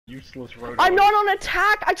Useless road. I'm not on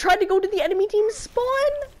attack! I tried to go to the enemy team's spawn!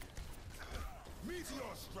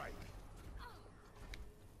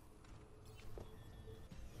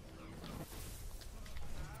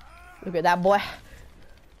 Look at that boy.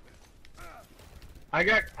 I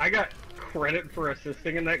got credit for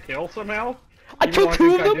assisting in that kill somehow. I killed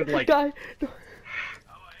two of them! Like... Guy.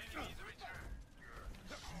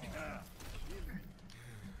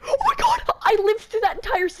 Oh my god! I lived through that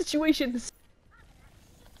entire situation!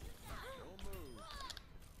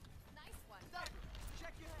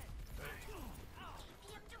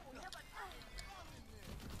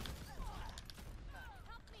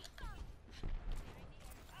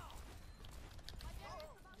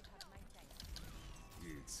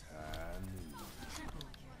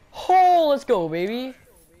 Oh, let's go, baby.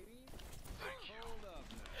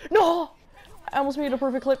 No! I almost made a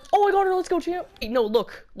perfect clip. Oh my god, let's go, champ. Hey, no,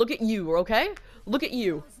 look. Look at you, okay? Look at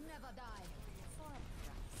you.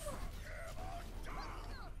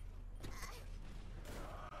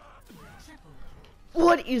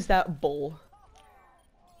 What is that bull?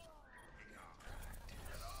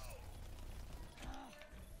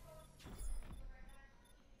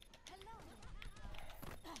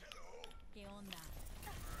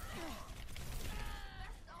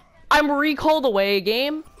 I'm recalled away,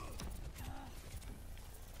 game.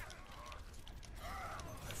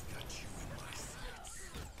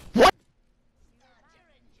 What?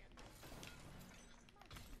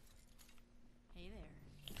 Hey there.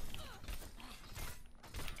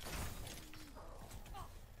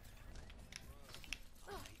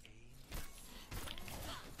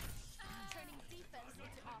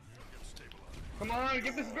 Come on,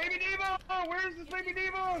 get this baby Devo! Oh, where's this baby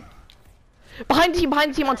Devo? Behind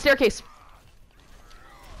the team on staircase.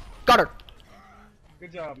 Got her.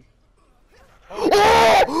 Good job.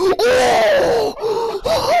 Oh!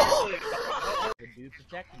 Oh! The dude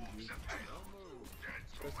protecting you.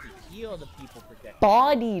 Supposed to heal the people protecting.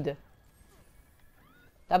 Bodied.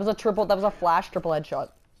 That was a flash triple headshot.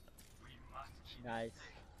 Nice.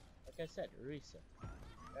 Like I said, Risa.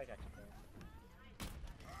 I got you, bro.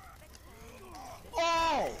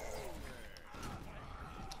 Oh!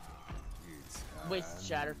 Waste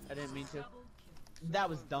shatter. I didn't mean to. That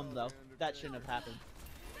was dumb though. That shouldn't have happened.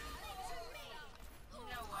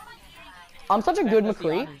 I'm such a good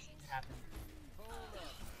McCree.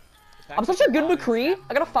 I'm such a good McCree.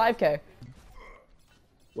 I got a 5K.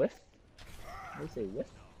 Whiff? What do you say, whiff?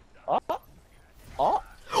 Oh! Oh!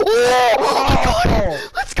 Oh my god!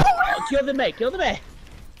 Let's go! Oh, kill the mate! Kill the mate!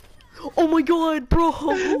 Oh my god,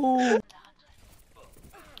 bro!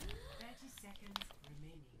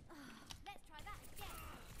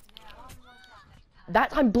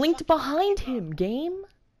 That time blinked behind him, game.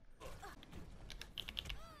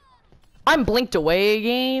 I'm blinked away,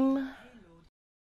 game.